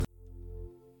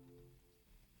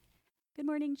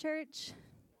morning, church.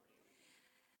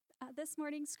 This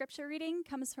morning's scripture reading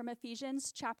comes from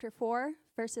Ephesians chapter 4,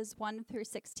 verses 1 through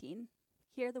 16.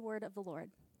 Hear the word of the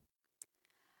Lord.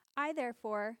 I,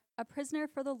 therefore, a prisoner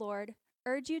for the Lord,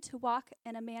 urge you to walk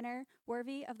in a manner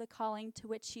worthy of the calling to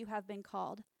which you have been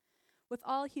called, with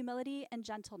all humility and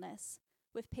gentleness,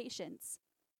 with patience,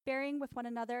 bearing with one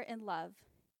another in love,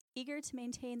 eager to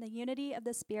maintain the unity of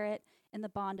the Spirit in the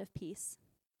bond of peace.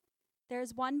 There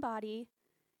is one body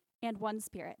and one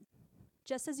Spirit,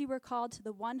 just as you were called to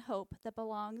the one hope that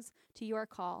belongs to your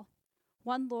call,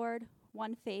 one Lord,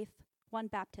 one faith, one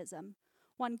baptism,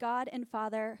 one God and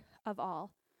Father of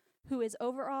all, who is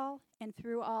over all and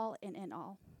through all and in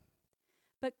all.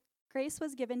 But grace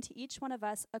was given to each one of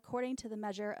us according to the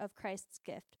measure of Christ's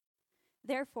gift.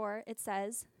 Therefore, it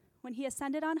says, when he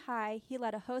ascended on high, he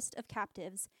led a host of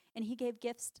captives, and he gave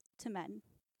gifts to men.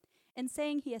 In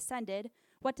saying he ascended,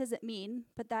 what does it mean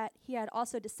but that he had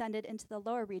also descended into the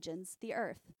lower regions, the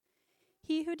earth?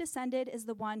 He who descended is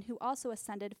the one who also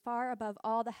ascended far above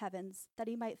all the heavens, that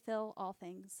he might fill all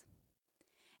things.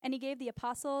 And he gave the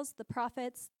apostles, the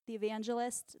prophets, the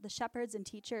evangelists, the shepherds and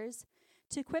teachers,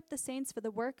 to equip the saints for the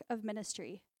work of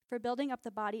ministry, for building up the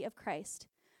body of Christ,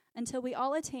 until we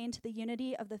all attain to the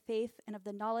unity of the faith and of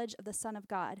the knowledge of the Son of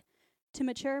God, to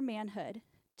mature manhood,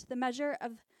 to the measure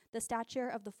of the stature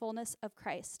of the fullness of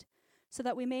Christ, so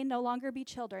that we may no longer be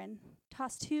children,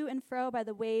 tossed to and fro by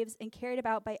the waves and carried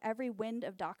about by every wind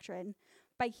of doctrine,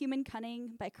 by human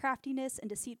cunning, by craftiness and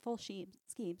deceitful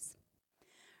schemes.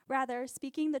 Rather,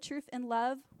 speaking the truth in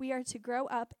love, we are to grow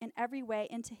up in every way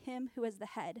into him who is the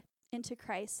head, into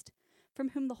Christ, from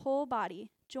whom the whole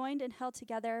body, joined and held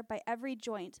together by every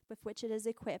joint with which it is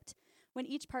equipped, when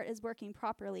each part is working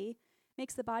properly,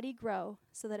 makes the body grow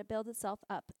so that it builds itself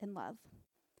up in love.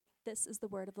 This is the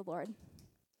word of the Lord.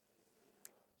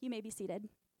 You may be seated.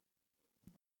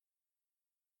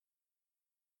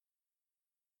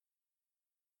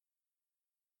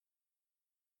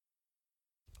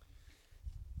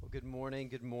 Well, good morning,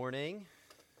 good morning.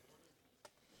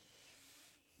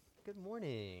 Good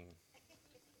morning.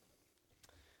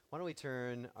 Why don't we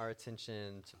turn our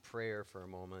attention to prayer for a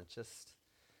moment, just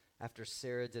after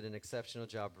Sarah did an exceptional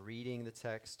job reading the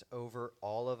text over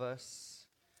all of us,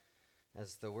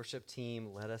 as the worship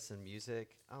team led us in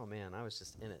music. Oh man, I was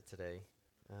just in it today.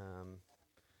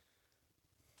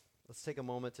 Let's take a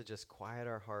moment to just quiet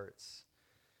our hearts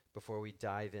before we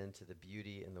dive into the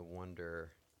beauty and the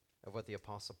wonder of what the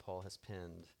Apostle Paul has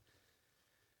penned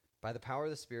by the power of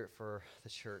the Spirit for the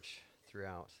church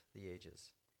throughout the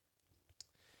ages.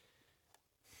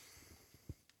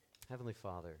 Heavenly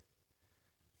Father,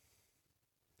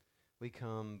 we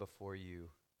come before you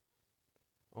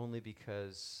only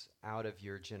because out of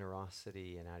your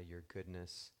generosity and out of your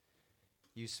goodness,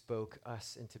 you spoke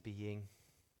us into being.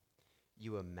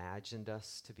 You imagined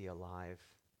us to be alive.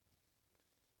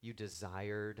 You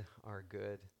desired our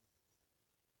good.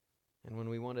 And when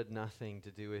we wanted nothing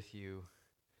to do with you,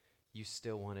 you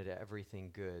still wanted everything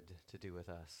good to do with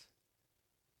us.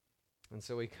 And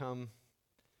so we come,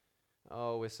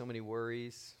 with so many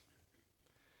worries,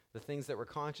 the things that we're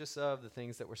conscious of, the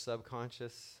things that we're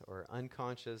subconscious or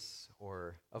unconscious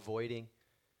or avoiding.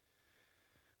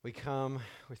 We come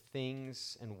with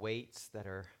things and weights that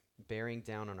are bearing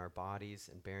down on our bodies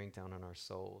and bearing down on our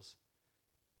souls.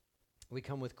 We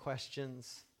come with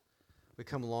questions. We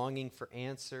come longing for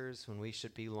answers when we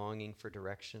should be longing for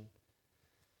direction.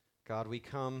 God, we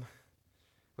come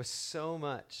with so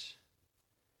much,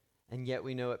 and yet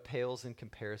we know it pales in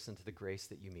comparison to the grace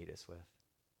that you meet us with.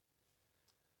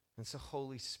 And so,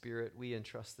 Holy Spirit, we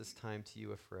entrust this time to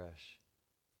you afresh,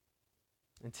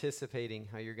 anticipating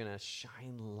how you're going to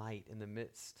shine light in the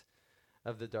midst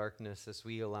of the darkness as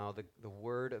we allow the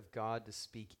word of God to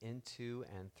speak into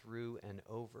and through and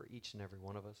over each and every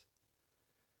one of us.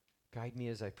 Guide me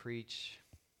as I preach.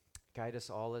 Guide us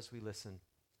all as we listen.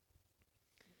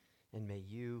 And may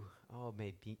you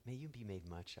be made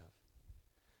much of.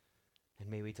 And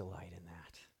may we delight in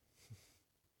that.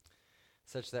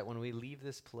 Such that when we leave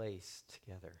this place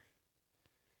together,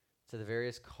 to the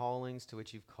various callings to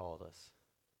which you've called us,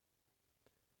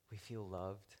 we feel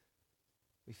loved,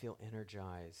 we feel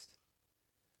energized,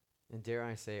 and dare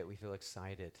I say it, we feel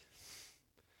excited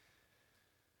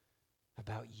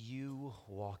about you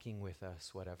walking with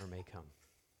us, whatever may come.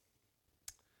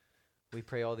 We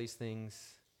pray all these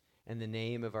things in the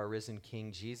name of our risen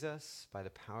King Jesus, by the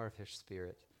power of his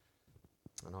Spirit.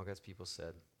 And all God's people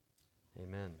said,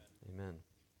 amen. Amen.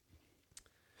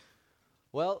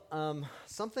 Well,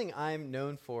 something I'm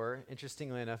known for,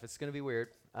 interestingly enough, it's going to be weird,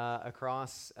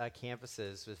 across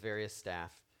campuses with various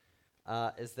staff,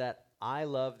 is that I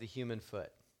love the human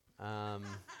foot.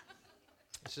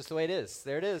 It's just the way it is.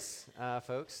 There it is,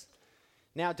 folks.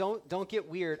 Now, don't get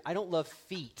weird. I don't love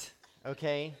feet,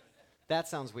 okay? That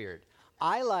sounds weird.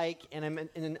 I like, and I'm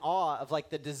in awe of, like,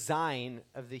 the design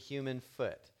of the human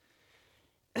foot.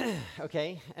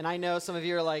 Okay? And I know some of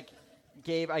you are like,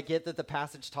 Gabe, I get that the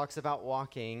passage talks about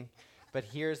walking, but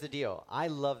here's the deal. I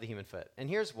love the human foot. And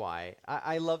here's why.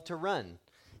 I love to run.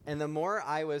 And the more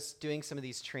I was doing some of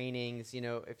these trainings,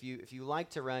 if you like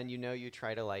to run, you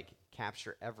try to, like,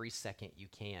 capture every second you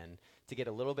can to get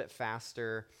a little bit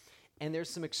faster. And there's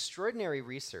some extraordinary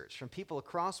research from people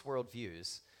across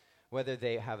worldviews, whether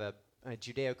they have a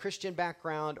Judeo-Christian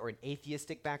background or an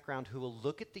atheistic background, who will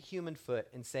look at the human foot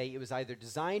and say it was either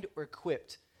designed or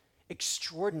equipped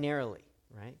extraordinarily,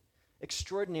 right?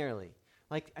 Extraordinarily.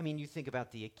 Like, you think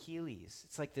about the Achilles.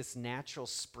 It's like this natural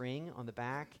spring on the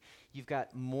back. You've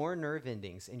got more nerve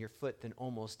endings in your foot than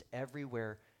almost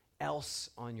everywhere else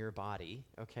on your body,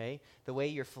 okay? The way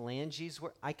your phalanges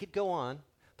work. I could go on,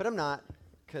 but I'm not,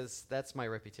 because that's my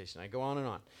reputation. I go on and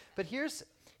on. But here's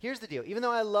the deal. Even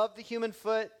though I love the human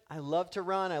foot, I love to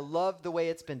run, I love the way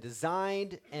it's been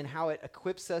designed and how it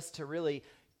equips us to really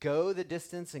go the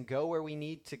distance and go where we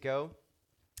need to go,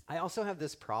 I also have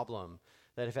this problem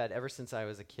that I've had ever since I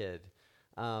was a kid.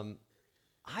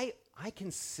 I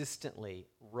consistently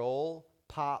roll,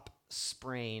 pop,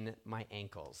 sprain my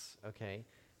ankles, okay?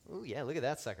 Ooh, yeah, look at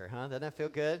that sucker, huh? Doesn't that feel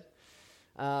good?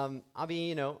 I'll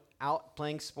be, out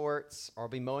playing sports, or I'll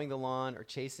be mowing the lawn or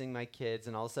chasing my kids,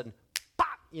 and all of a sudden,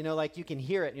 pop! Like you can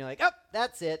hear it, and you're like, oh,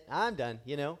 that's it, I'm done,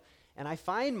 And I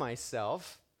find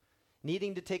myself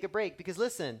needing to take a break, because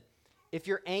listen, if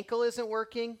your ankle isn't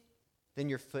working, then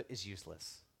your foot is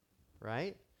useless,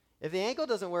 right? If the ankle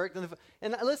doesn't work, then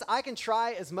and listen, I can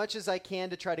try as much as I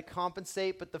can to try to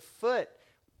compensate, but the foot,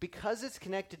 because it's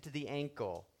connected to the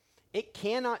ankle, it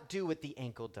cannot do what the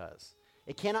ankle does.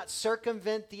 It cannot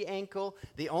circumvent the ankle.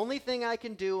 The only thing I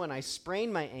can do when I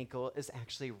sprain my ankle is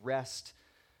actually rest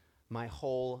my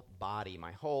whole body,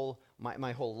 my whole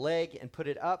leg, and put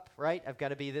it up, right? I've got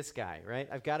to be this guy, right?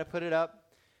 I've got to put it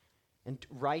up and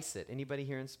rice it. Anybody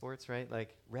here in sports, right?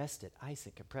 Like rest it, ice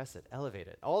it, compress it, elevate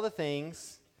it, all the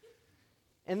things.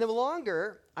 And the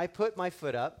longer I put my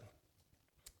foot up,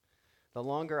 the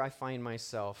longer I find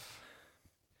myself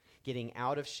getting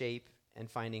out of shape and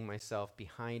finding myself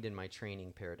behind in my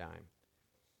training paradigm.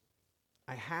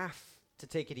 I have to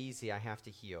take it easy. I have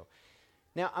to heal.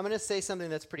 Now, I'm going to say something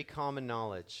that's pretty common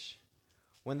knowledge.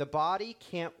 When the body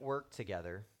can't work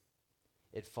together,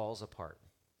 it falls apart.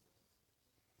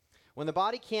 When the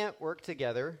body can't work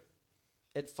together,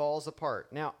 it falls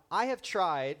apart. Now, I have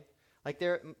tried,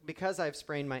 because I've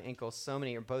sprained my ankles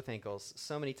both ankles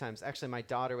so many times. Actually, my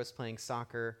daughter was playing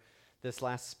soccer this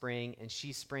last spring, and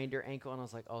she sprained her ankle, and I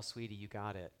was like, oh, sweetie, you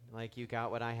got it. Like, you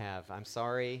got what I have. I'm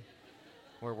sorry.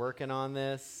 We're working on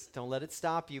this. Don't let it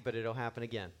stop you, but it'll happen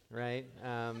again, right?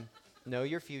 Know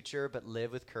your future, but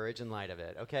live with courage in light of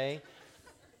it, okay?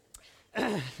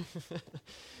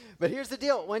 But here's the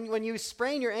deal. When you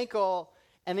sprain your ankle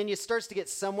and then it starts to get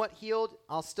somewhat healed,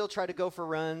 I'll still try to go for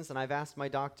runs. And I've asked my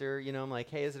doctor, I'm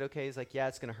like, hey, is it okay? He's like, yeah,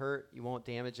 it's going to hurt. You won't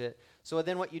damage it. So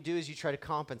then what you do is you try to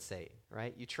compensate,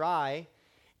 right? You try.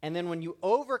 And then when you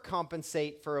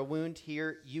overcompensate for a wound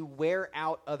here, you wear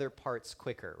out other parts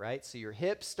quicker, right? So your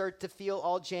hips start to feel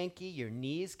all janky. Your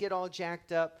knees get all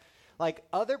jacked up. Like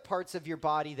other parts of your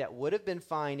body that would have been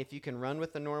fine if you can run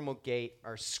with a normal gait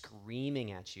are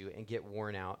screaming at you and get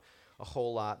worn out a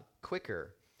whole lot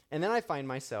quicker. And then I find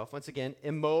myself, once again,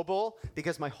 immobile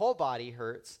because my whole body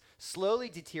hurts, slowly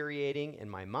deteriorating in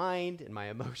my mind, in my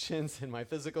emotions, in my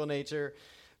physical nature,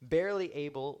 barely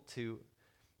able to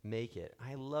make it.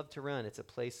 I love to run. It's a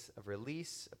place of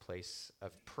release, a place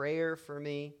of prayer for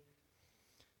me.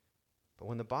 But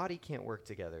when the body can't work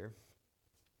together,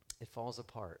 it falls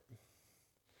apart.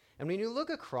 And when you look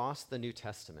across the New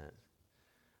Testament,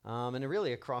 and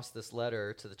really across this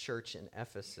letter to the church in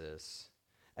Ephesus,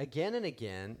 again and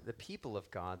again, the people of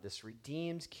God, this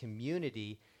redeemed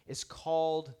community, is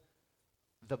called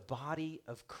the body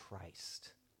of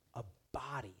Christ. A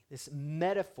body. This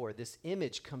metaphor, this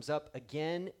image comes up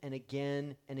again and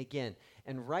again and again.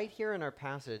 And right here in our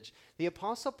passage, the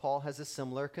Apostle Paul has a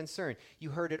similar concern. You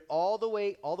heard it all the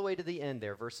way to the end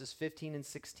there, verses 15 and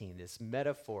 16, this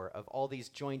metaphor of all these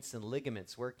joints and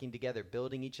ligaments working together,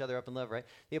 building each other up in love, right?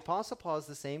 The Apostle Paul has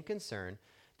the same concern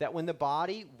that when the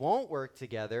body won't work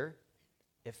together,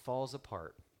 it falls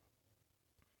apart.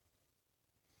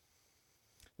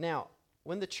 Now,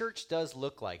 When the church does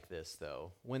look like this,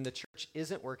 though, when the church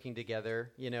isn't working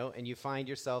together, and you find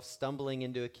yourself stumbling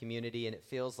into a community and it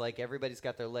feels like everybody's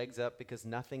got their legs up because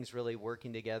nothing's really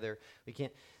working together,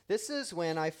 this is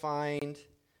when I find,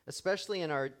 especially in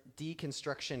our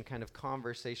deconstruction kind of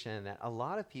conversation, that a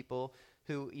lot of people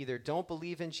who either don't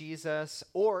believe in Jesus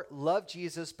or love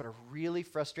Jesus but are really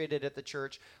frustrated at the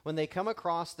church, when they come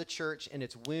across the church and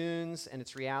its wounds and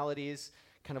its realities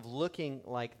kind of looking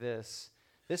like this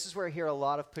is where I hear a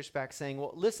lot of pushback saying,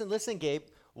 well, listen, Gabe,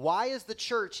 why is the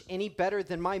church any better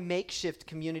than my makeshift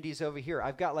communities over here?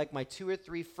 I've got like my 2 or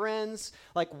 3 friends.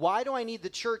 Like, why do I need the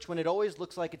church when it always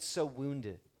looks like it's so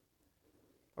wounded?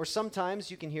 Or sometimes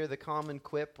you can hear the common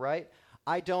quip, right?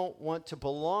 I don't want to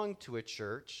belong to a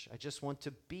church. I just want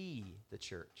to be the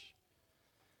church.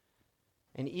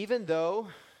 And even though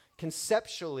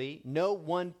conceptually, no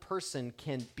one person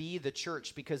can be the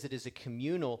church because it is a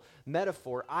communal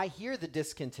metaphor, I hear the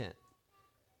discontent.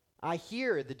 I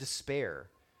hear the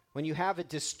despair when you have a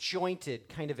disjointed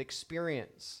kind of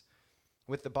experience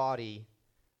with the body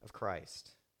of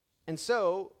Christ. And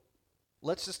so,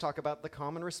 let's just talk about the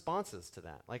common responses to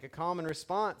that. Like a common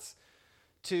response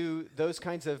to those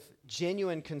kinds of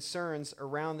genuine concerns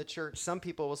around the church. Some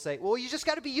people will say, well, you just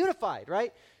got to be unified,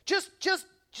 right? Just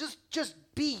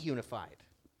be unified,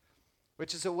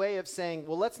 which is a way of saying,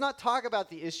 well, let's not talk about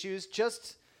the issues,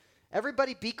 just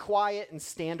everybody be quiet and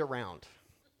stand around.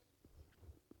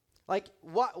 Like,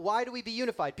 why do we be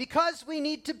unified? Because we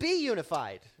need to be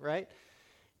unified, right?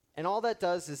 And all that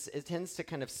does is it tends to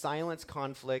kind of silence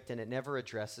conflict, and it never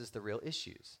addresses the real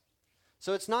issues.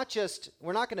 So it's not just,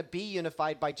 we're not going to be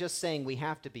unified by just saying we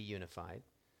have to be unified.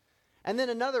 And then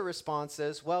another response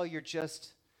is, well, you're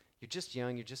just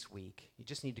young, you're just weak, you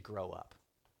just need to grow up,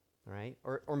 right?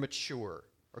 Or mature,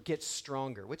 or get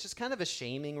stronger, which is kind of a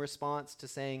shaming response to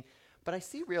saying, but I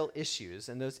see real issues,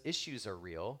 and those issues are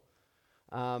real.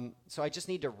 So I just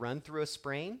need to run through a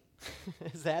sprain?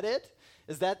 Is that it?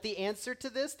 Is that the answer to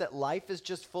this? That life is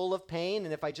just full of pain,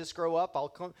 and if I just grow up, I'll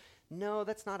come? No,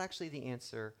 that's not actually the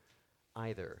answer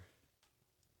either.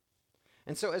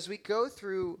 And so as we go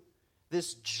through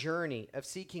this journey of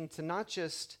seeking to not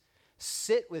just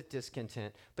sit with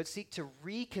discontent, but seek to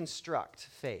reconstruct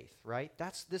faith, right?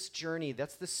 That's this journey,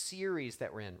 that's the series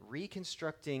that we're in,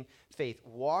 reconstructing faith,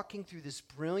 walking through this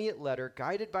brilliant letter,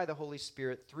 guided by the Holy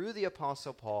Spirit through the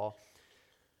Apostle Paul.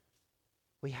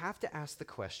 We have to ask the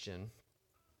question,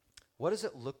 what does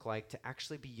it look like to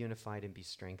actually be unified and be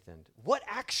strengthened? What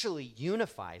actually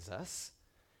unifies us,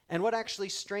 and what actually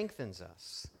strengthens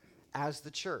us as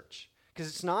the church? Because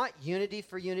it's not unity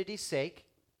for unity's sake.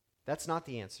 That's not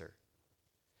the answer.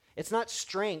 It's not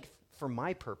strength for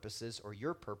my purposes or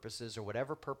your purposes or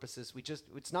whatever purposes.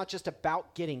 It's not just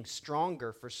about getting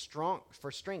stronger for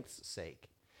strength's sake.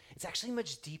 It's actually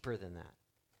much deeper than that.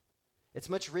 It's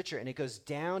much richer, and it goes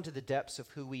down to the depths of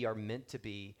who we are meant to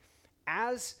be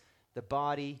as the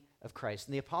body of Christ.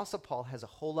 And the Apostle Paul has a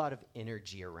whole lot of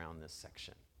energy around this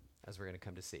section, as we're going to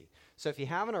come to see. So if you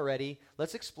haven't already,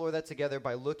 let's explore that together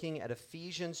by looking at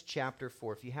Ephesians chapter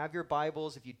 4. If you have your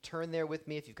Bibles, if you turn there with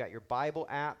me, if you've got your Bible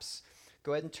apps,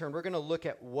 go ahead and turn. We're going to look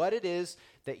at what it is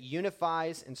that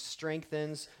unifies and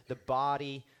strengthens the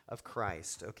body of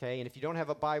Christ, okay? And if you don't have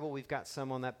a Bible, we've got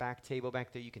some on that back table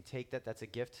back there. You can take that. That's a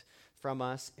gift from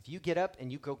us. If you get up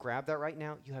and you go grab that right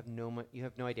now, you have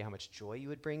no idea how much joy you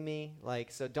would bring me.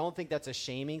 So don't think that's a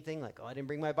shaming thing, like, oh, I didn't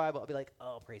bring my Bible. I'll be like,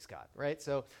 oh, praise God, right?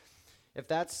 So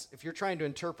if you're trying to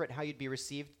interpret how you'd be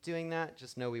received doing that,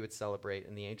 just know we would celebrate,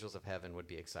 and the angels of heaven would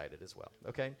be excited as well,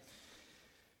 okay?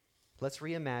 Let's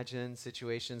reimagine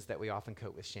situations that we often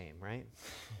coat with shame, right?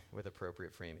 With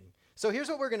appropriate framing. So here's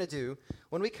what we're going to do.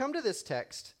 When we come to this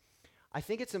text, I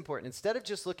think it's important, instead of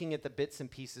just looking at the bits and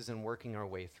pieces and working our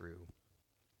way through,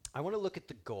 I want to look at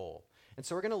the goal. And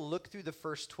so we're going to look through the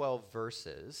first 12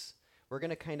 verses. We're going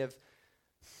to kind of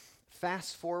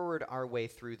fast forward our way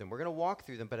through them. We're going to walk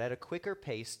through them, but at a quicker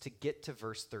pace to get to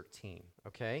verse 13,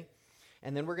 okay?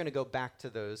 And then we're going to go back to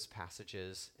those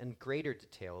passages in greater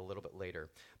detail a little bit later.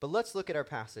 But let's look at our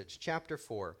passage, chapter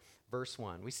 4, verse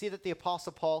 1. We see that the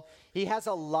Apostle Paul, he has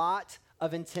a lot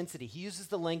of intensity. He uses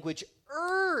the language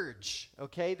urge,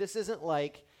 okay? This isn't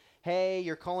like, hey,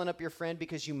 you're calling up your friend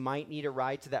because you might need a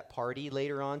ride to that party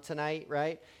later on tonight,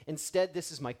 right? Instead,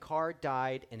 this is my car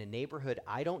died in a neighborhood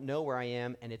I don't know where I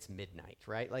am, and it's midnight,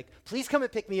 right? Like, please come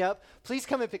and pick me up. Please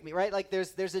come and pick me, right? Like,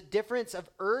 there's a difference of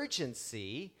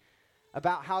urgency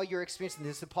about how you're experiencing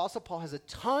this. Apostle Paul has a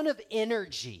ton of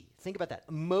energy. Think about that.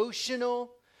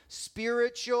 Emotional,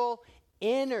 spiritual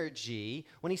energy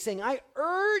when he's saying, I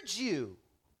urge you.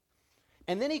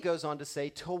 And then he goes on to say,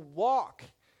 to walk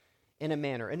in a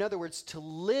manner. In other words, to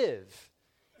live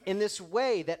in this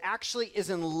way that actually is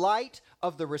in light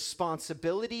of the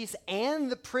responsibilities and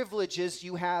the privileges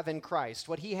you have in Christ.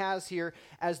 What he has here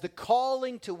as the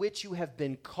calling to which you have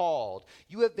been called.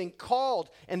 You have been called,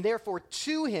 and therefore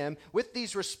to him with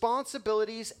these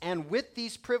responsibilities and with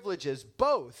these privileges.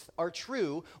 Both are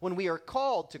true when we are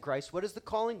called to Christ. What is the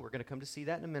calling? We're going to come to see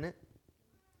that in a minute.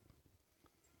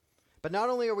 But not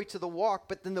only are we to the walk,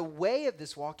 but then the way of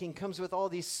this walking comes with all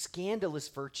these scandalous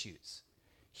virtues.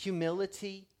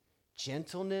 Humility,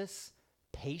 gentleness,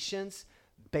 patience,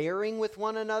 bearing with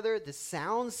one another. This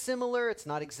sounds similar. It's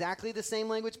not exactly the same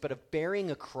language, but of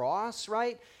bearing a cross,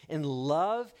 right? And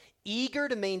love, eager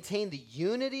to maintain the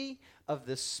unity of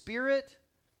the Spirit.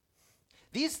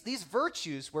 These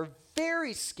virtues were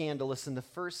very scandalous in the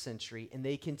first century, and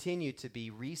they continue to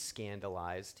be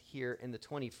re-scandalized here in the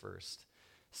 21st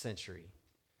century.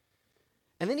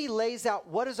 And then he lays out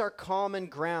what is our common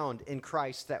ground in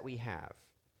Christ that we have.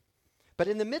 But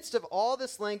in the midst of all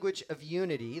this language of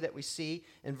unity that we see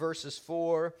in verses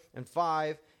 4 and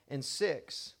 5 and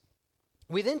 6,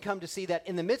 we then come to see that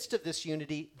in the midst of this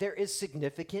unity, there is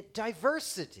significant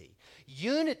diversity.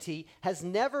 Unity has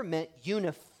never meant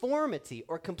uniformity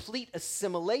or complete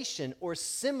assimilation or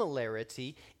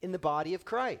similarity in the body of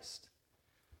Christ.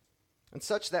 And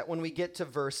such that when we get to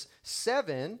verse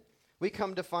 7, we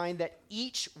come to find that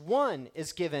each one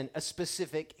is given a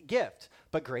specific gift.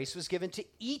 But grace was given to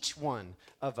each one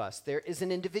of us. There is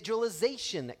an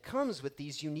individualization that comes with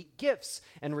these unique gifts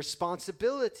and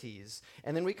responsibilities.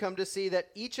 And then we come to see that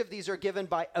each of these are given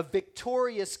by a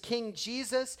victorious King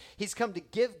Jesus. He's come to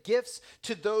give gifts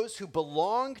to those who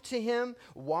belong to him.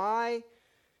 Why?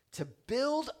 To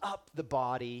build up the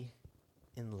body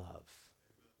in love.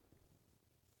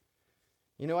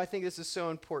 You know, I think this is so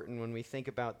important when we think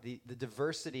about the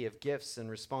diversity of gifts and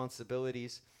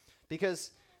responsibilities,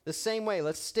 because the same way,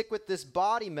 let's stick with this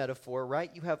body metaphor, right?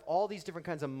 You have all these different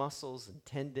kinds of muscles and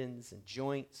tendons and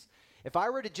joints. If I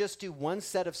were to just do one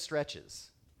set of stretches,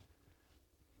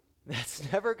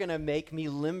 that's never going to make me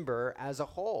limber as a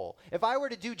whole. If I were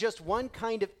to do just one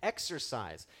kind of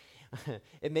exercise,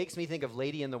 it makes me think of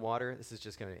Lady in the Water. This is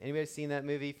just going to, anybody seen that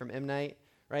movie from M. Night?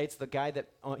 Right? It's the guy that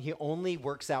he only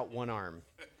works out one arm.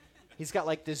 He's got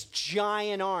like this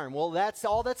giant arm. Well, that's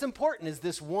all that's important is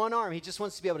this one arm. He just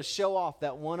wants to be able to show off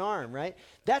that one arm, right?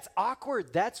 That's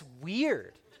awkward. That's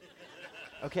weird.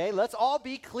 Okay, let's all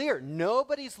be clear.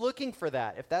 Nobody's looking for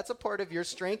that. If that's a part of your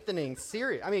strengthening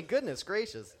series, I mean, goodness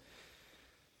gracious.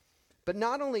 But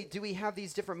not only do we have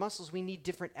these different muscles, we need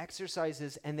different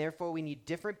exercises, and therefore we need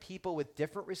different people with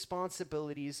different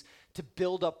responsibilities to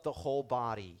build up the whole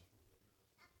body.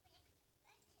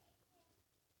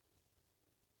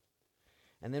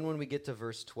 And then when we get to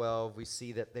verse 12, we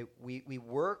see that we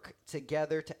work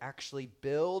together to actually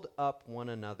build up one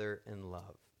another in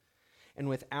love. And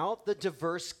without the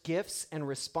diverse gifts and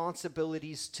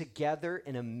responsibilities together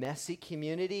in a messy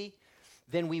community,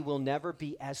 then we will never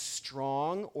be as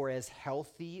strong or as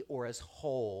healthy or as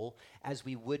whole as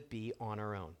we would be on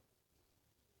our own.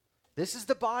 This is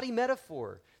the body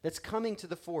metaphor that's coming to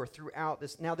the fore throughout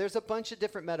this. Now, there's a bunch of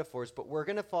different metaphors, but we're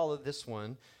going to follow this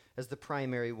one as the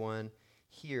primary one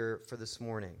here for this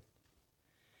morning.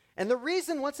 And the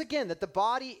reason, once again, that the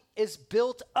body is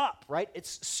built up, right?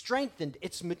 It's strengthened,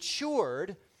 it's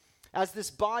matured, as this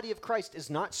body of Christ is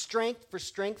not strength for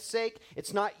strength's sake,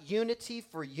 it's not unity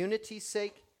for unity's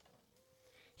sake.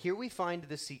 Here we find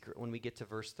the secret when we get to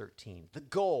verse 13, the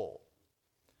goal.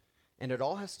 And it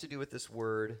all has to do with this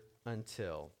word,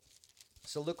 until.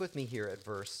 So look with me here at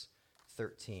verse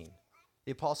 13.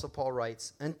 The Apostle Paul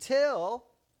writes, until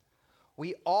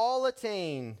we all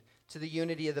attain to the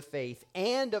unity of the faith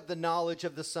and of the knowledge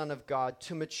of the Son of God,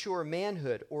 to mature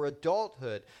manhood or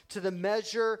adulthood, to the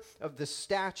measure of the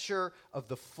stature of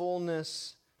the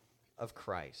fullness of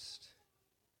Christ.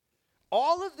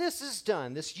 All of this is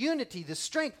done, this unity, this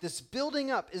strength, this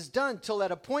building up is done till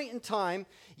at a point in time,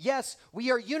 yes, we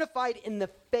are unified in the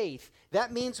faith.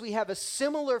 That means we have a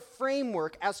similar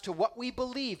framework as to what we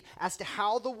believe, as to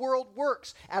how the world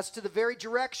works, as to the very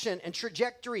direction and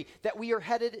trajectory that we are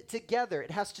headed together.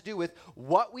 It has to do with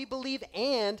what we believe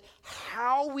and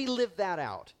how we live that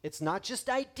out. It's not just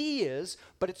ideas,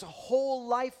 but it's a whole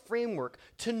life framework.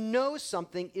 To know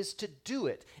something is to do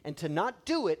it, and to not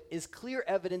do it is clear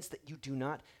evidence that you do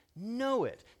not know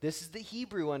it. This is the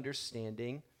Hebrew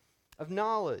understanding of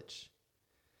knowledge.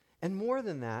 And more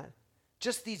than that,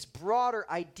 just these broader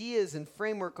ideas and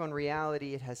framework on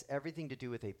reality, it has everything to do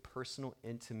with a personal,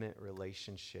 intimate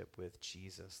relationship with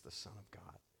Jesus, the Son of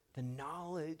God. The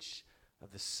knowledge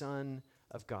of the Son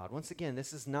of God. Once again,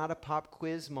 this is not a pop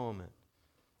quiz moment.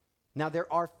 Now,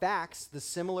 there are facts the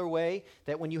similar way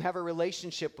that when you have a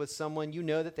relationship with someone, you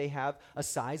know that they have a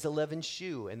size 11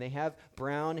 shoe and they have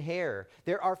brown hair.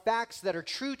 There are facts that are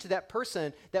true to that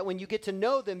person that when you get to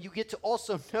know them, you get to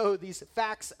also know these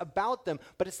facts about them.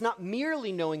 But it's not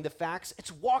merely knowing the facts,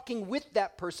 it's walking with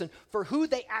that person for who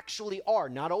they actually are,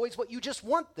 not always what you just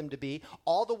want them to be.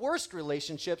 All the worst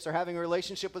relationships are having a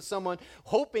relationship with someone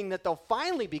hoping that they'll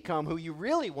finally become who you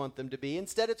really want them to be.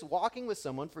 Instead, it's walking with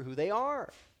someone for who they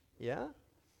are. Yeah?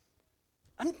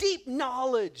 And deep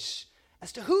knowledge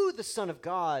as to who the Son of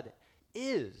God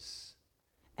is.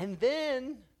 And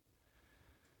then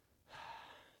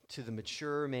to the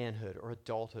mature manhood or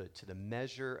adulthood, to the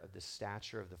measure of the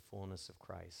stature of the fullness of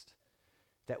Christ.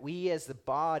 That we as the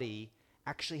body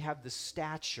actually have the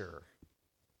stature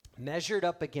measured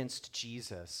up against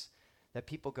Jesus. That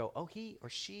people go, oh, he or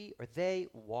she or they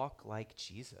walk like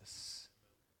Jesus.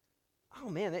 Oh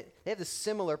man, they have the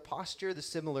similar posture, the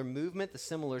similar movement, the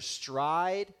similar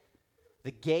stride,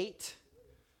 the gait,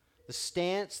 the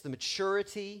stance, the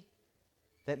maturity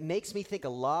that makes me think a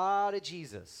lot of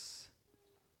Jesus,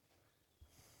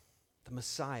 the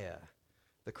Messiah,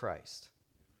 the Christ.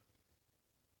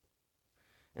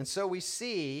 And so we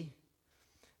see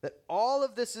that all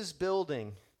of this is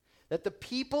building, that the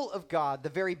people of God, the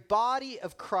very body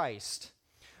of Christ,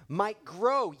 might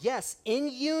grow, yes, in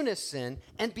unison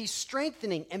and be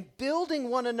strengthening and building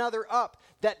one another up,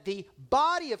 that the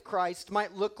body of Christ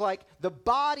might look like the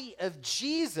body of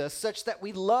Jesus, such that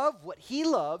we love what he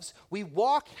loves, we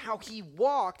walk how he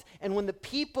walked, and when the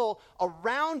people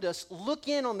around us look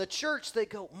in on the church, they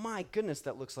go, my goodness,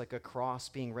 that looks like a cross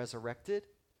being resurrected.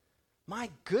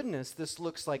 My goodness, this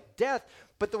looks like death,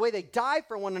 but the way they die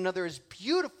for one another is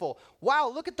beautiful.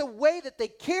 Wow, look at the way that they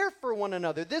care for one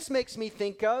another. This makes me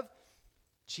think of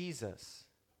Jesus.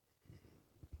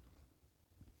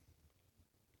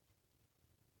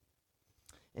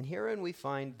 And herein we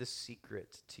find the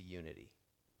secret to unity.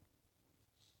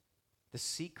 The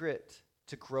secret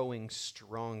to growing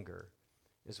stronger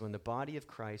is when the body of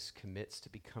Christ commits to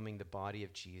becoming the body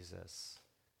of Jesus,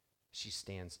 she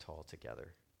stands tall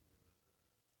together.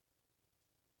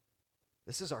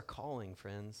 This is our calling,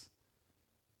 friends.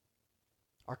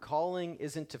 Our calling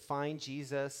isn't to find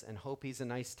Jesus and hope he's a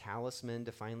nice talisman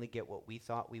to finally get what we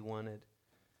thought we wanted.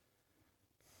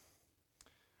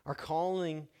 Our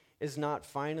calling is not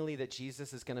finally that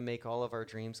Jesus is going to make all of our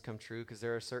dreams come true, because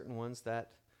there are certain ones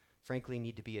that, frankly,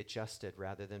 need to be adjusted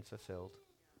rather than fulfilled.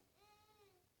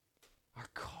 Our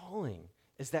calling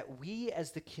is that we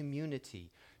as the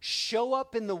community show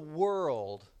up in the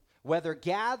world, whether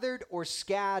gathered or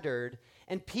scattered,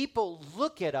 and people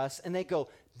look at us and they go,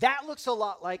 that looks a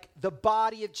lot like the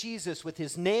body of Jesus with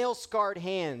his nail-scarred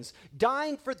hands,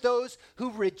 dying for those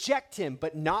who reject him,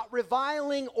 but not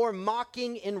reviling or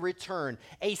mocking in return.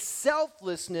 A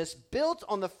selflessness built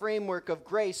on the framework of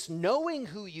grace, knowing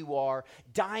who you are,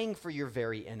 dying for your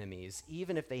very enemies,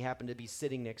 even if they happen to be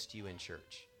sitting next to you in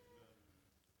church.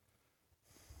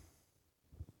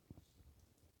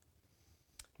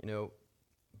 You know,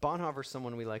 Bonhoeffer's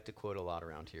someone we like to quote a lot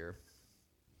around here.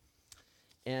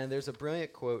 And there's a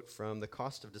brilliant quote from The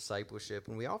Cost of Discipleship,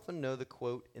 and we often know the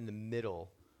quote in the middle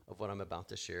of what I'm about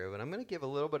to share, but I'm going to give a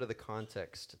little bit of the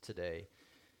context today,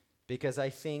 because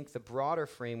I think the broader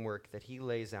framework that he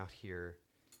lays out here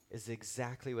is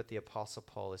exactly what the Apostle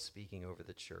Paul is speaking over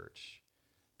the church.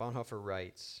 Bonhoeffer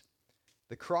writes,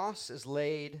 "The cross is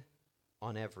laid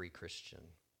on every Christian.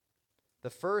 The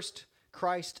first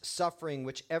Christ's suffering,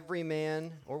 which every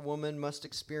man or woman must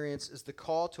experience, is the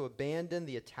call to abandon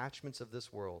the attachments of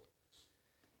this world.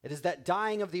 It is that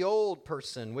dying of the old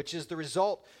person, which is the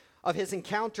result of his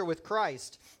encounter with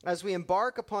Christ. As we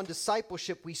embark upon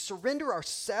discipleship, we surrender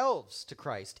ourselves to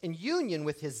Christ in union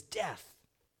with his death.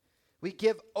 We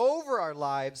give over our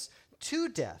lives to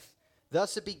death.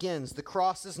 Thus it begins. The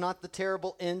cross is not the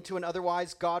terrible end to an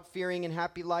otherwise God-fearing and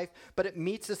happy life, but it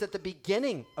meets us at the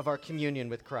beginning of our communion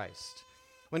with Christ.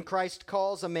 When Christ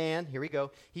calls a man, here we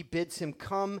go, he bids him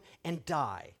come and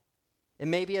die. It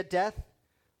may be a death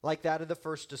like that of the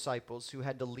first disciples who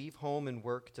had to leave home and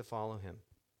work to follow him.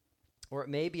 Or it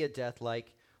may be a death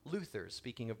like Luther's,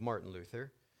 speaking of Martin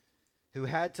Luther, who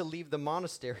had to leave the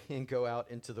monastery and go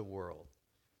out into the world.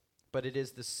 But it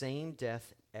is the same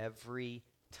death every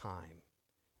time.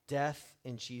 Death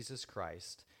in Jesus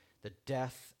Christ, the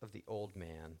death of the old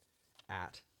man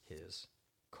at his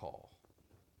call.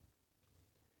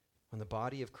 When the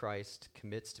body of Christ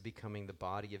commits to becoming the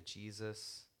body of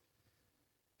Jesus,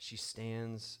 she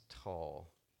stands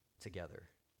tall together.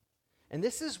 And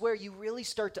this is where you really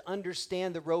start to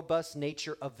understand the robust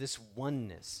nature of this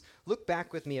oneness. Look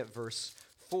back with me at verse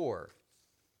 4.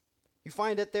 You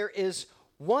find that there is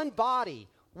one body.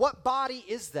 What body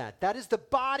is that? That is the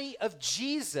body of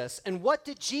Jesus. And what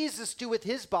did Jesus do with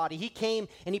his body? He came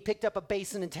and he picked up a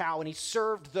basin and towel and he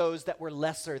served those that were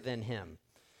lesser than him.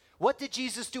 What did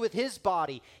Jesus do with his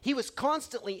body? He was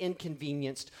constantly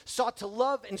inconvenienced, sought to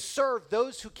love and serve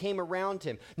those who came around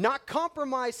him. Not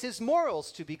compromise his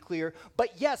morals, to be clear,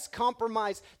 but yes,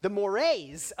 compromise the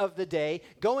mores of the day,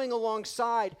 going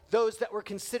alongside those that were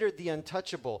considered the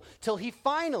untouchable, till he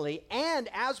finally, and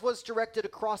as was directed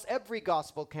across every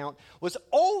gospel account, was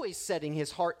always setting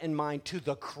his heart and mind to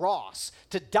the cross,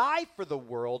 to die for the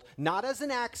world, not as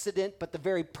an accident, but the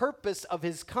very purpose of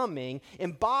his coming,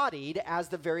 embodied as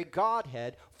the very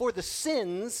Godhead for the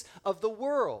sins of the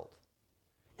world.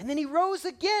 And then he rose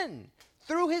again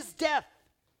through his death.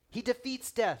 He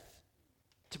defeats death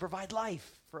to provide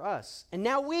life for us. And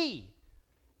now we,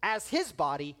 as his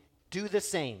body, do the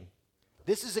same.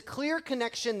 This is a clear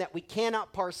connection that we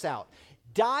cannot parse out.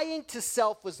 Dying to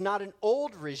self was not an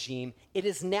old regime. It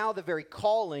is now the very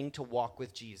calling to walk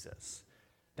with Jesus.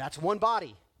 That's one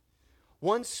body,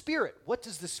 one spirit. What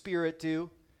does the Spirit do?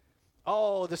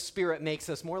 Oh, the Spirit makes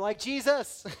us more like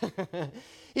Jesus.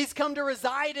 He's come to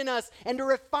reside in us and to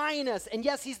refine us. And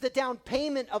yes, he's the down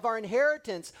payment of our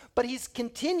inheritance, but he's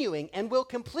continuing and will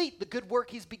complete the good work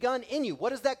he's begun in you.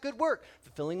 What is that good work?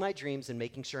 Fulfilling my dreams and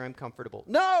making sure I'm comfortable.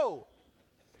 No!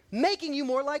 Making you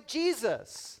more like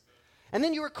Jesus. And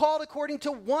then you were called according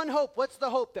to one hope. What's the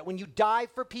hope? That when you die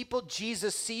for people,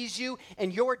 Jesus sees you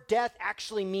and your death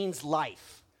actually means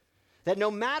life. That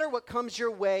no matter what comes your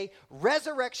way,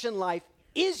 resurrection life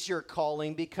is your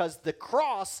calling because the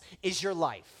cross is your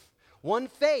life. One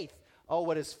faith. Oh,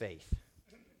 what is faith?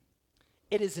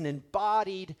 It is an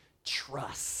embodied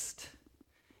trust.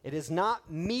 It is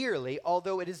not merely,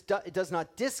 although it does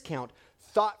not discount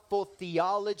thoughtful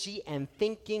theology and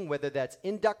thinking, whether that's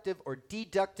inductive or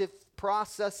deductive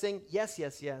processing. Yes,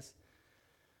 yes, yes.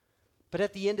 But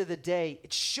at the end of the day,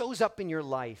 it shows up in your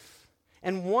life.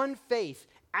 And one faith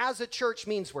as a church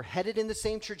means we're headed in the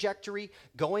same trajectory,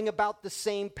 going about the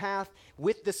same path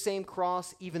with the same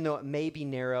cross, even though it may be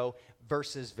narrow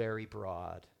versus very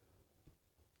broad.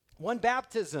 One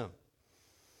baptism.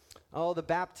 Oh, the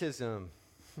baptism.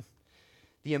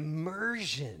 The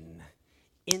immersion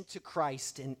into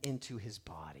Christ and into his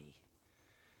body.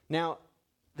 Now,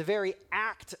 the very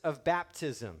act of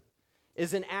baptism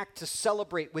is an act to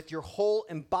celebrate with your whole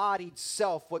embodied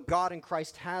self what God in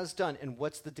Christ has done. And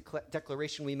what's the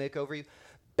declaration we make over you?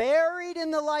 Buried in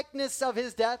the likeness of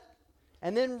his death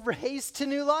and then raised to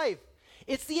new life.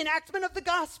 It's the enactment of the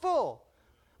gospel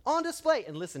on display.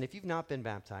 And listen, if you've not been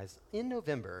baptized, in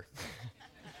November,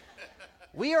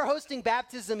 we are hosting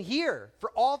baptism here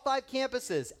for all 5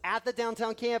 campuses at the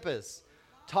downtown campus.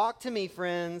 Talk to me,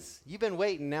 friends. You've been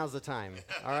waiting. Now's the time.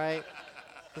 All right?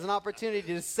 There's an opportunity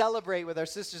to celebrate with our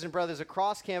sisters and brothers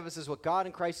across campuses what God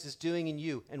in Christ is doing in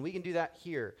you. And we can do that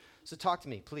here. So talk to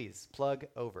me, please. Plug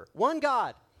over. One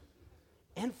God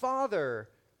and Father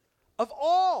of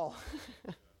all,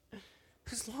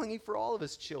 who's longing for all of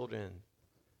his children,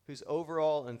 who's over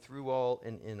all and through all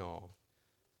and in all.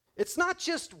 It's not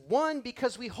just one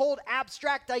because we hold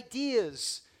abstract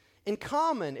ideas in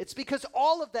common. It's because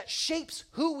all of that shapes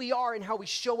who we are and how we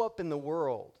show up in the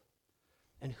world.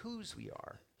 And whose we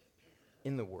are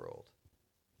in the world,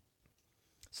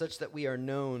 such that we are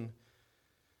known,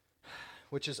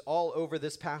 which is all over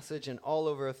this passage and all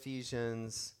over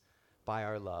Ephesians, by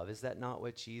our love. Is that not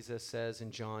what Jesus says in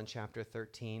John chapter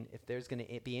 13? If there's going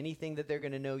to be anything that they're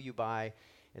going to know you by,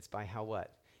 it's by how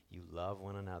what? You love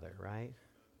one another, right?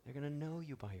 They're going to know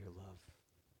you by your love.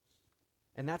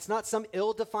 And that's not some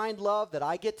ill-defined love that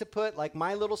I get to put like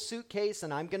my little suitcase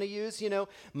and I'm going to use,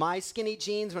 my skinny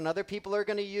jeans when other people are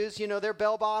going to use, their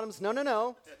bell bottoms. No, no,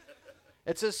 no.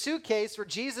 It's a suitcase where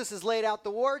Jesus has laid out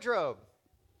the wardrobe.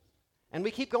 And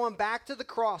we keep going back to the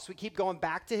cross. We keep going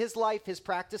back to his life, his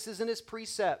practices, and his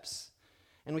precepts.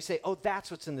 And we say, oh,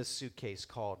 that's what's in this suitcase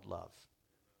called love.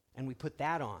 And we put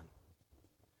that on.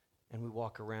 And we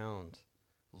walk around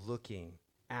looking,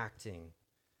 acting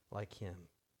like him.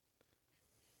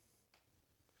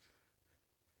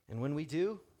 And when we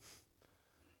do,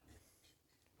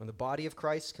 when the body of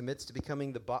Christ commits to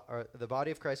becoming the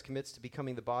body of Christ commits to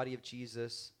becoming the body of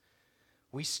Jesus,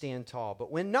 we stand tall.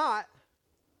 But when not,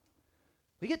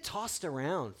 we get tossed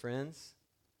around, friends.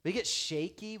 We get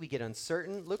shaky, we get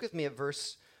uncertain. Look with me at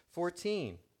verse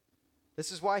 14.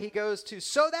 This is why he goes to,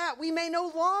 so that we may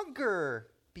no longer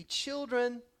be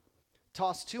children,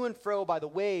 tossed to and fro by the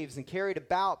waves and carried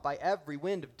about by every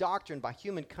wind of doctrine, by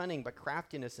human cunning, by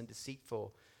craftiness and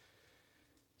deceitful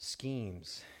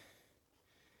schemes.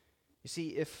 You see,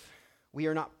 if we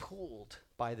are not pulled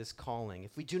by this calling,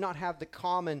 if we do not have the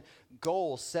common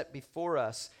goal set before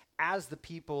us as the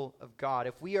people of God,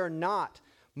 if we are not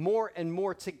more and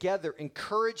more together,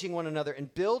 encouraging one another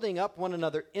and building up one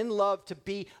another in love to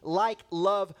be like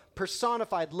love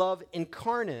personified, love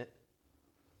incarnate,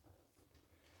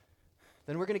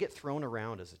 then we're going to get thrown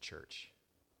around as a church.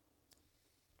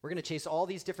 We're going to chase all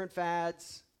these different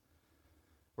fads.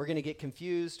 We're going to get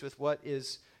confused with what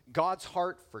is God's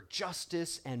heart for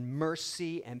justice and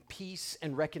mercy and peace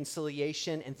and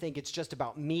reconciliation and think it's just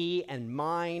about me and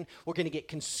mine. We're going to get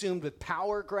consumed with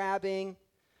power grabbing.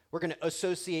 We're going to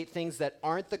associate things that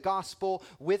aren't the gospel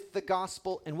with the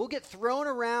gospel, and we'll get thrown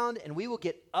around and we will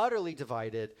get utterly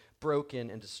divided, broken,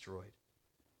 and destroyed.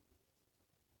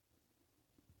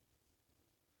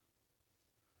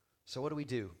 So what do we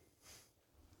do?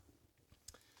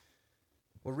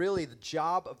 Well, really, the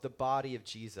job of the body of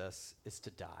Jesus is to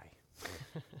die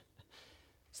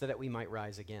so that we might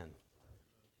rise again.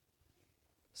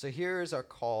 So here is our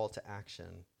call to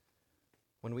action.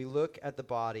 When we look at the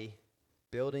body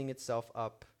building itself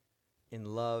up in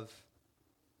love,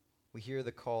 we hear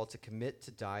the call to commit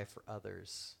to die for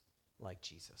others like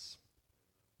Jesus.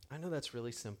 I know that's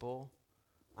really simple.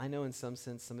 I know in some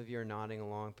sense some of you are nodding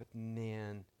along, but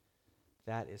man,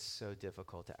 that is so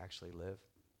difficult to actually live.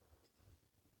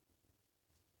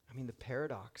 I mean, the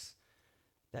paradox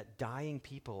that dying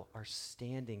people are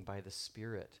standing by the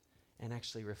Spirit and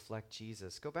actually reflect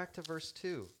Jesus. Go back to verse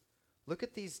 2. Look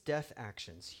at these death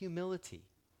actions. Humility.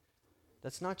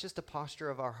 That's not just a posture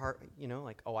of our heart,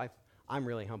 like, oh, I'm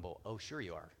really humble. Oh, sure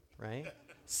you are, right?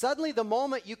 Suddenly, the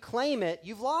moment you claim it,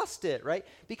 you've lost it, right?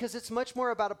 Because it's much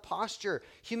more about a posture.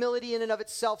 Humility in and of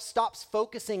itself stops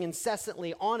focusing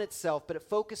incessantly on itself, but it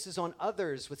focuses on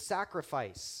others with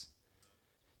sacrifice.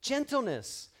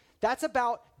 Gentleness. That's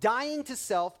about dying to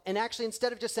self, and actually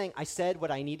instead of just saying, I said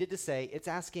what I needed to say, it's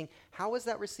asking, how was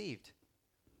that received?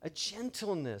 A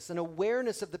gentleness, an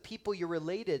awareness of the people you're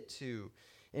related to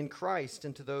in Christ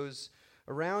and to those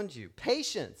around you.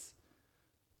 Patience.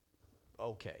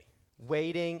 Okay.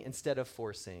 Waiting instead of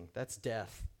forcing. That's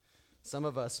death. Some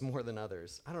of us more than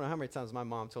others. I don't know how many times my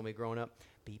mom told me growing up,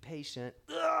 be patient.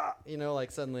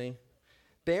 Like suddenly.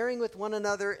 Bearing with one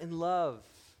another in love.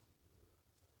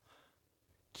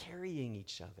 Carrying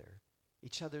each other,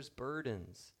 each other's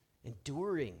burdens,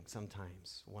 enduring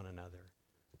sometimes one another,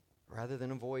 rather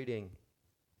than avoiding.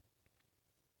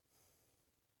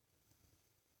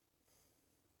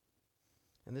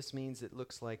 And this means it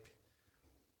looks like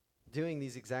doing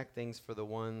these exact things for the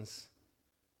ones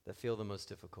that feel the most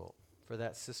difficult, for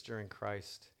that sister in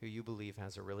Christ who you believe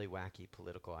has a really wacky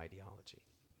political ideology,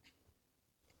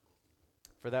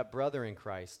 for that brother in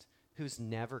Christ who's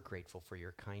never grateful for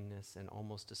your kindness and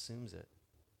almost assumes it.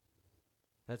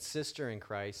 That sister in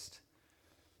Christ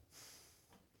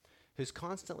who's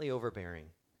constantly overbearing.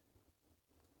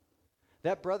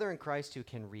 That brother in Christ who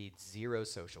can read zero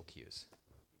social cues.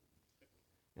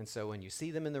 And so when you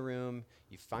see them in the room,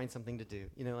 you find something to do.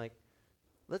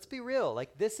 Let's be real.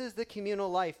 This is the communal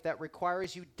life that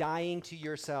requires you dying to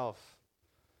yourself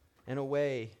in a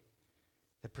way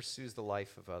that pursues the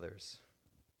life of others.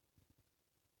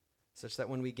 Such that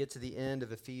when we get to the end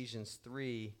of Ephesians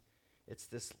 3, it's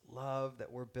this love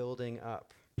that we're building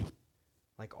up.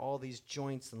 Like all these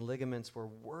joints and ligaments, we're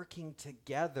working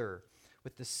together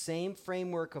with the same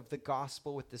framework of the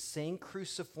gospel, with the same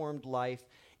cruciformed life,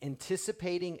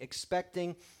 anticipating,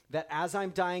 expecting that as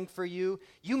I'm dying for you,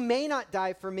 you may not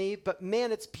die for me, but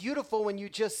man, it's beautiful when you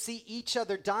just see each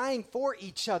other dying for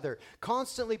each other,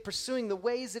 constantly pursuing the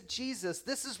ways of Jesus.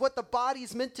 This is what the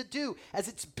body's meant to do as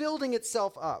it's building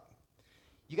itself up.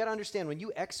 You got to understand, when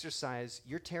you exercise,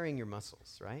 you're tearing your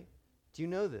muscles, right? Do you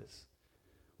know this?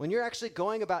 When you're actually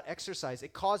going about exercise,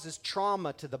 it causes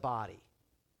trauma to the body.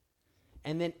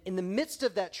 And then in the midst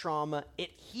of that trauma, it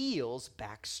heals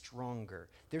back stronger.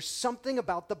 There's something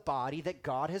about the body that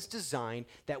God has designed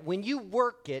that when you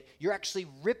work it, you're actually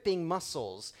ripping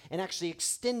muscles and actually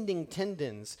extending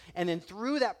tendons. And then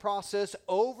through that process,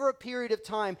 over a period of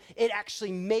time, it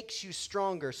actually makes you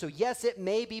stronger. So yes, it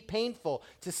may be painful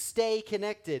to stay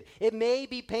connected. It may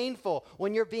be painful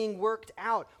when you're being worked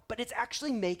out, but it's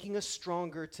actually making us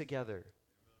stronger together.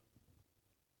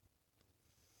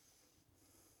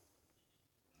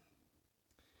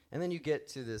 And then you get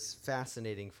to this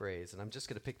fascinating phrase, and I'm just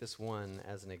going to pick this one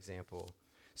as an example.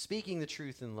 Speaking the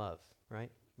truth in love, right?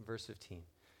 Verse 15.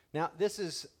 Now, this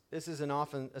is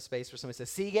often a space where somebody says,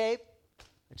 see, Gabe,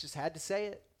 I just had to say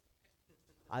it.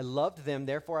 I loved them,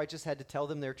 therefore I just had to tell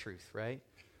them their truth, right?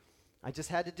 I just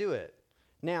had to do it.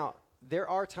 Now, there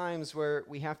are times where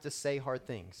we have to say hard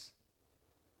things.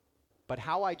 but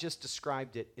how I just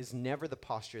described it is never the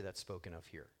posture that's spoken of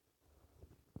here.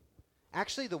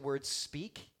 Actually, the word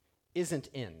speak isn't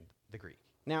in the Greek.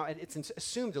 Now, it's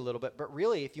assumed a little bit, but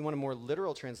really, if you want to more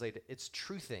literal translate it, it's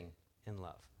truthing in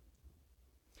love.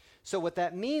 So what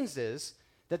that means is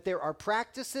that there are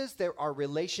practices, there are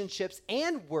relationships,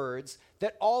 and words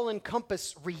that all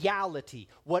encompass reality,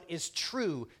 what is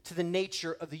true to the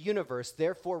nature of the universe,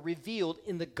 therefore revealed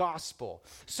in the gospel.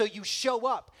 So you show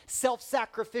up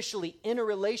self-sacrificially in a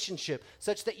relationship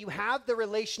such that you have the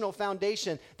relational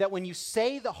foundation that when you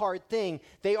say the hard thing,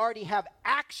 they already have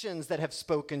actions that have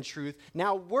spoken truth,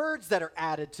 now words that are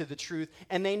added to the truth,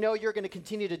 and they know you're going to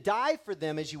continue to die for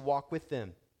them as you walk with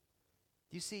them.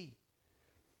 You see?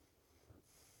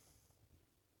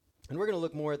 And we're going to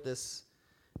look more at this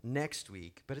next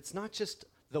week, but it's not just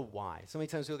the why. So many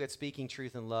times we look at speaking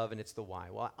truth and love, and it's the why.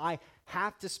 Well, I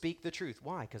have to speak the truth.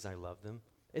 Why? Because I love them.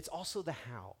 It's also the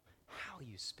how. How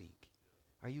you speak.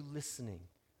 Are you listening?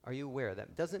 Are you aware?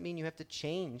 That doesn't mean you have to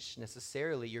change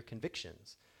necessarily your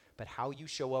convictions, but how you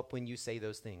show up when you say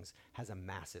those things has a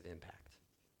massive impact.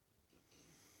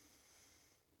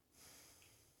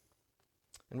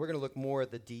 And we're going to look more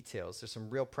at the details. There's some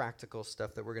real practical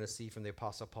stuff that we're going to see from the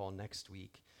Apostle Paul next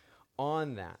week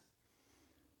on that.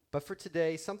 But for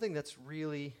today, something that's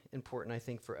really important, I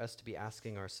think, for us to be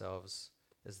asking ourselves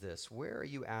is this: where are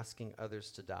you asking others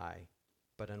to die,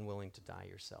 but unwilling to die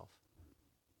yourself?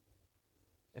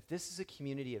 If this is a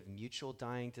community of mutual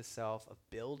dying to self, of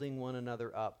building one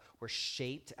another up, we're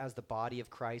shaped as the body of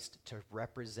Christ to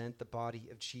represent the body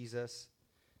of Jesus.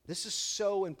 This is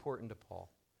so important to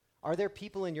Paul. Are there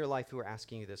people in your life who are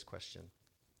asking you this question?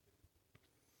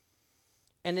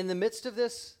 And in the midst of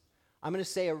this, I'm going to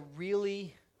say a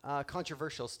really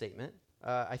controversial statement,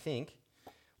 I think.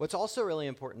 What's also really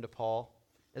important to Paul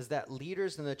is that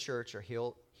leaders in the church are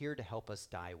here to help us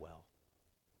die well.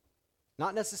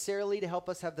 Not necessarily to help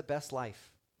us have the best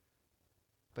life,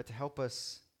 but to help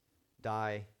us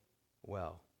die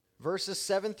well. Verses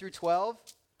 7 through 12,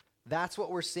 that's what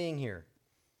we're seeing here.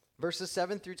 Verses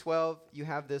 7 through 12, you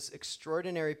have this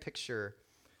extraordinary picture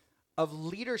of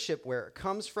leadership, where it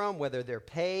comes from, whether they're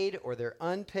paid or they're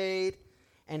unpaid,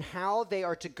 and how they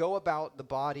are to go about the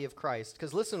body of Christ.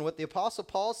 Because listen, what the Apostle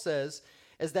Paul says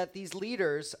is that these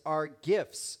leaders are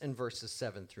gifts in verses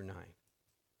 7 through 9.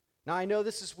 Now, I know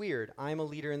this is weird. I'm a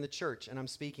leader in the church, and I'm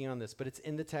speaking on this, but it's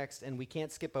in the text, and we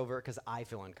can't skip over it because I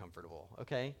feel uncomfortable,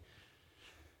 okay?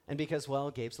 And because,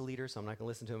 well, Gabe's a leader, so I'm not going to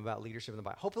listen to him about leadership in the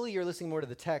Bible. Hopefully you're listening more to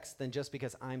the text than just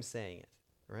because I'm saying it,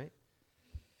 right?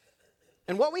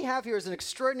 And what we have here is an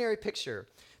extraordinary picture,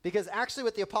 because actually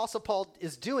what the Apostle Paul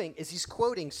is doing is he's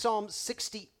quoting Psalm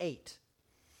 68.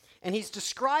 And he's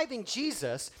describing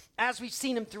Jesus as we've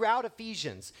seen him throughout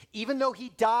Ephesians. Even though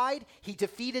he died, he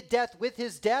defeated death with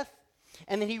his death,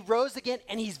 and then he rose again,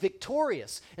 and he's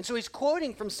victorious. And so he's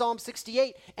quoting from Psalm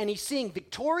 68, and he's seeing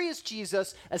victorious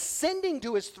Jesus ascending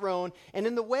to his throne, and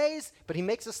in the ways, but he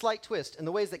makes a slight twist, in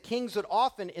the ways that kings would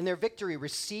often, in their victory,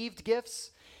 received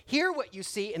gifts. Here what you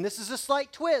see, and this is a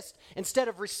slight twist, instead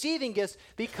of receiving gifts,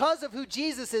 because of who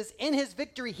Jesus is in his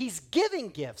victory, he's giving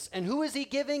gifts. And who is he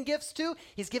giving gifts to?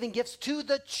 He's giving gifts to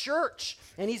the church,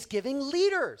 and he's giving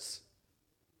leaders.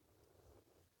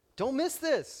 Don't miss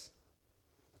this.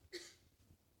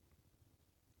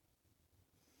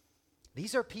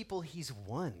 These are people he's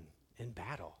won in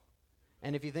battle.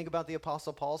 And if you think about the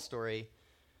Apostle Paul's story,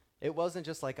 it wasn't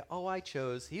just like, oh, I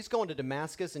chose. He's going to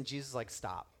Damascus, and Jesus is like,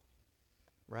 stop.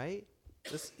 Right?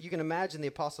 You can imagine the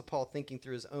Apostle Paul thinking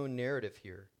through his own narrative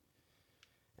here.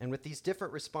 And with these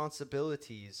different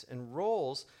responsibilities and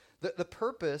roles, the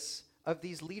purpose of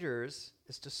these leaders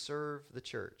is to serve the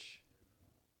church.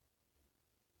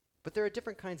 But there are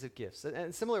different kinds of gifts. And in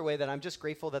a similar way that I'm just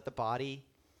grateful that the body,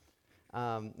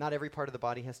 not every part of the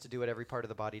body has to do what every part of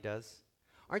the body does.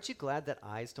 Aren't you glad that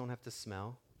eyes don't have to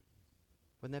smell?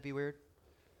 Wouldn't that be weird?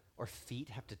 Or feet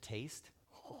have to taste?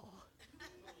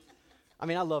 I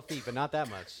mean, I love feet, but not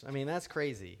that much. I mean, that's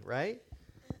crazy, right?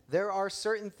 There are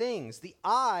certain things. The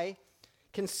eye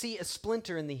can see a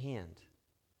splinter in the hand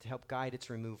to help guide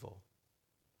its removal,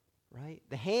 right?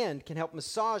 The hand can help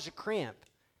massage a cramp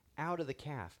out of the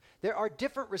calf. There are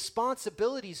different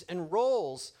responsibilities and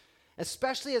roles,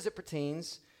 especially as it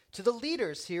pertains to the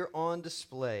leaders here on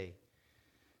display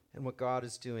and what God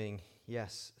is doing,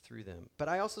 yes, through them. But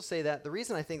I also say that the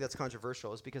reason I think that's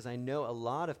controversial is because I know a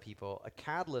lot of people, a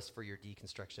catalyst for your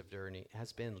deconstructive journey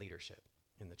has been leadership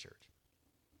in the church.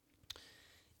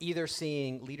 Either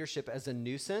seeing leadership as a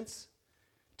nuisance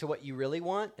to what you really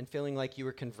want and feeling like you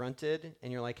were confronted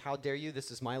and you're like, how dare you?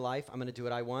 This is my life. I'm going to do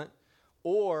what I want.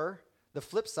 Or the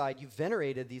flip side, you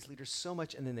venerated these leaders so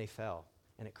much and then they fell.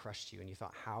 and it crushed you, and you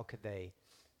thought,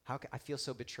 I feel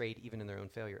so betrayed even in their own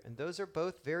failure. And those are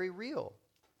both very real.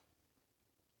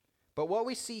 But what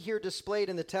we see here displayed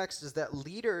in the text is that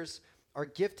leaders are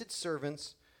gifted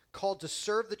servants called to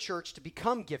serve the church, to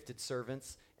become gifted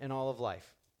servants in all of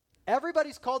life.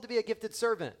 Everybody's called to be a gifted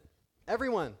servant.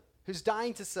 Everyone who's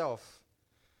dying to self.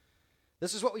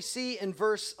 This is what we see in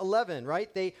verse 11,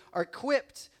 right? They are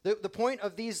equipped. The point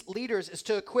of these leaders is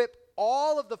to equip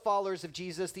all of the followers of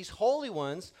Jesus, these holy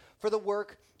ones, for the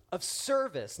work of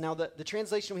service. Now, the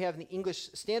translation we have in the English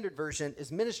Standard Version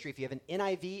is ministry. If you have an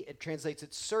NIV, it translates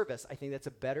it service. I think that's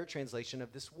a better translation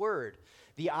of this word.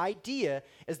 The idea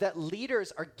is that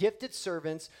leaders are gifted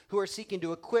servants who are seeking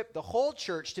to equip the whole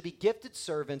church to be gifted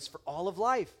servants for all of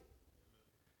life.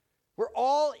 We're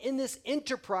all in this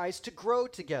enterprise to grow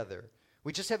together.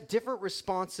 We just have different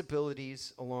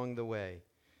responsibilities along the way.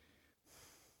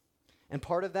 And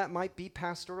part of that might be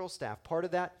pastoral staff. Part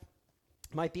of that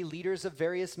might be leaders of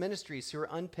various ministries who are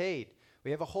unpaid.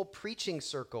 We have a whole preaching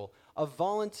circle of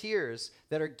volunteers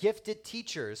that are gifted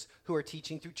teachers who are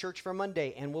teaching through Church for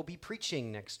Monday and will be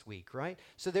preaching next week, right?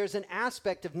 So there's an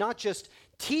aspect of not just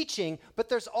teaching, but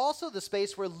there's also the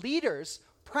space where leaders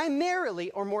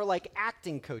primarily are more like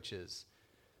acting coaches.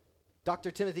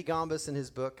 Dr. Timothy Gombis, in his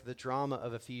book, The Drama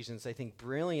of Ephesians, I think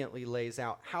brilliantly lays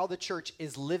out how the church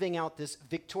is living out this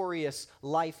victorious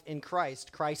life in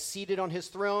Christ. Christ seated on his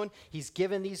throne. He's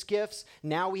given these gifts.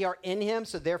 Now we are in him,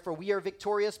 so therefore we are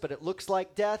victorious, but it looks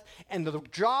like death. And the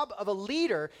job of a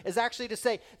leader is actually to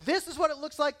say, this is what it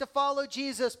looks like to follow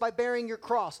Jesus by bearing your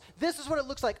cross. This is what it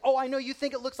looks like. Oh, I know you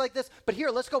think it looks like this, but here,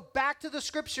 let's go back to the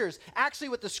scriptures. Actually,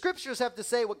 what the scriptures have to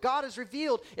say, what God has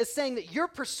revealed, is saying that you're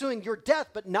pursuing your death,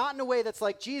 but not in a way that's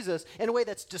like Jesus, in a way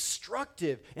that's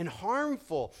destructive and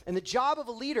harmful. And the job of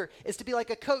a leader is to be like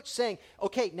a coach saying,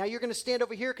 okay, now you're going to stand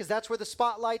over here because that's where the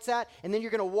spotlight's at, and then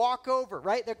you're going to walk over,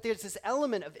 right? There's this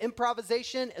element of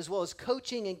improvisation as well as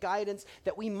coaching and guidance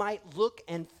that we might look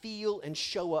and feel and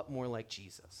show up more like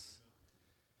Jesus.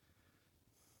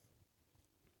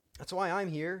 That's why I'm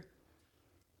here.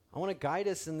 I want to guide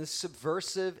us in this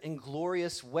subversive and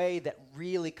glorious way that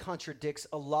really contradicts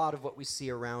a lot of what we see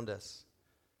around us.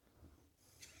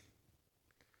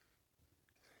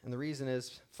 And the reason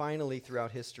is, finally,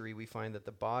 throughout history, we find that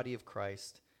the body of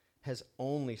Christ has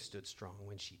only stood strong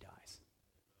when she dies.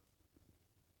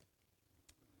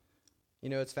 You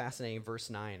know, it's fascinating.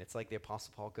 Verse 9, it's like the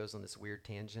Apostle Paul goes on this weird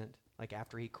tangent. Like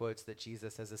after he quotes that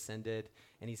Jesus has ascended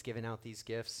and he's given out these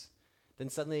gifts, then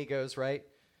suddenly he goes, right?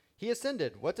 He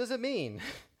ascended. What does it mean?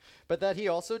 But that he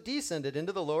also descended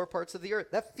into the lower parts of the earth.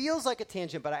 That feels like a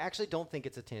tangent, but I actually don't think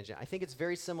it's a tangent. I think it's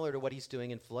very similar to what he's doing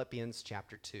in Philippians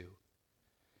chapter 2.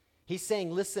 He's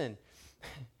saying, listen,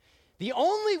 the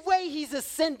only way he's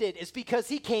ascended is because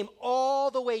he came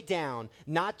all the way down,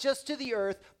 not just to the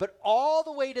earth, but all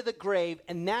the way to the grave,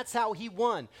 and that's how he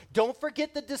won. Don't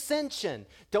forget the descension.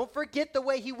 Don't forget the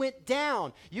way he went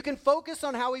down. You can focus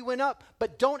on how he went up,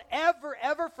 but don't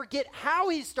ever forget how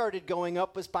he started going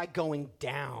up was by going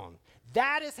down.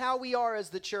 That is how we are as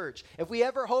the church. If we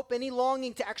ever hope any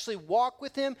longing to actually walk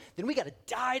with him, then we got to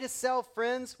die to self,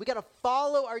 friends. We got to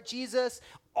follow our Jesus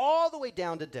all the way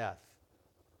down to death.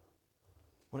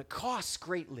 When it costs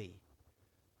greatly.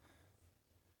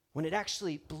 When it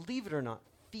actually, believe it or not,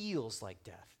 feels like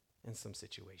death in some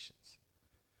situations.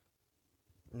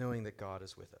 Knowing that God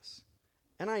is with us.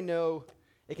 And I know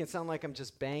it can sound like I'm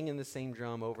just banging the same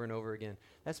drum over and over again.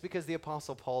 That's because the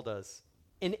Apostle Paul does.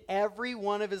 In every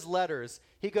one of his letters,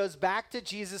 he goes back to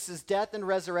Jesus' death and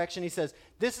resurrection. He says,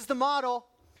 this is the model.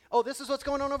 Oh, this is what's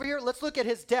going on over here? Let's look at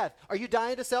his death. Are you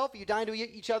dying to self? Are you dying to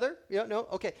each other? Yeah, no?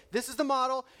 Okay. This is the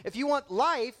model. If you want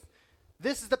life,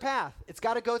 this is the path. It's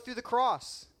got to go through the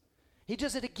cross. He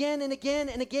does it again and again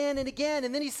and again and again.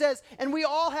 And then he says, and we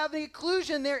all have the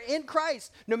inclusion there in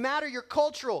Christ. No matter your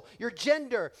cultural, your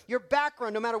gender, your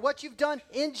background, no matter what you've done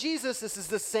in Jesus, this is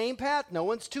the same path. No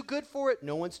one's too good for it.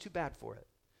 No one's too bad for it.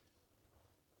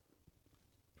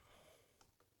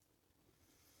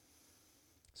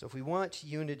 So if we want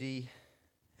unity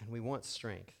and we want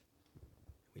strength,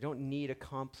 we don't need a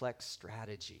complex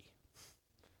strategy.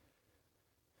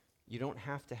 You don't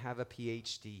have to have a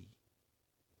PhD.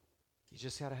 You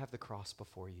just got to have the cross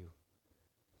before you,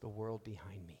 the world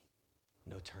behind me.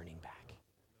 No turning back.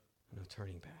 No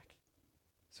turning back.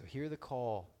 So hear the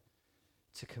call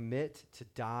to commit to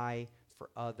die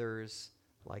for others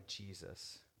like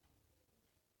Jesus.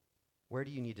 Where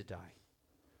do you need to die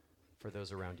for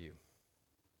those around you?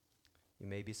 You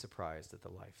may be surprised at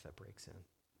the life that breaks in.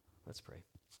 Let's pray.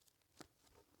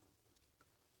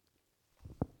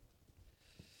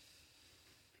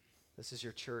 This is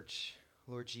your church,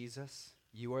 Lord Jesus.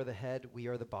 You are the head, we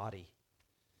are the body.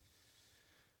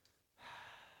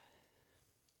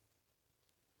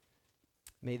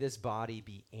 May this body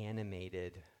be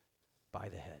animated by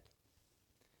the head.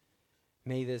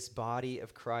 May this body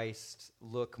of Christ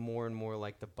look more and more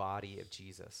like the body of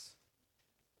Jesus,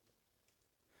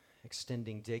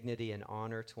 extending dignity and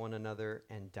honor to one another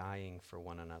and dying for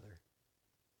one another.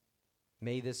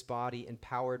 May this body,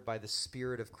 empowered by the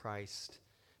Spirit of Christ,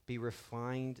 be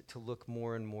refined to look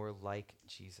more and more like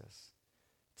Jesus,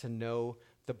 to know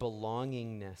the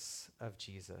belongingness of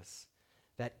Jesus,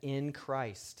 that in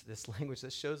Christ, this language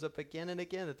that shows up again and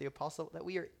again, that the apostle, that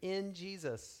we are in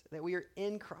Jesus, that we are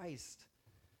in Christ,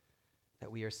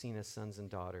 that we are seen as sons and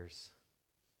daughters.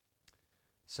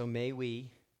 So may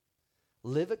we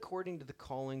live according to the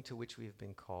calling to which we have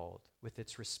been called, with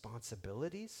its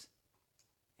responsibilities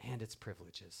and its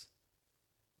privileges,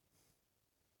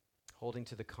 holding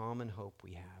to the common hope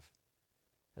we have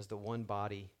as the one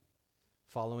body,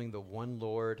 following the one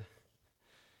Lord,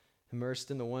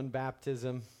 immersed in the one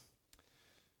baptism,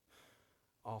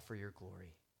 all for your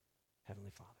glory,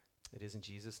 Heavenly Father. It is in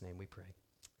Jesus' name we pray.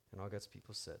 And all God's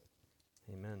people said,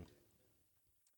 amen.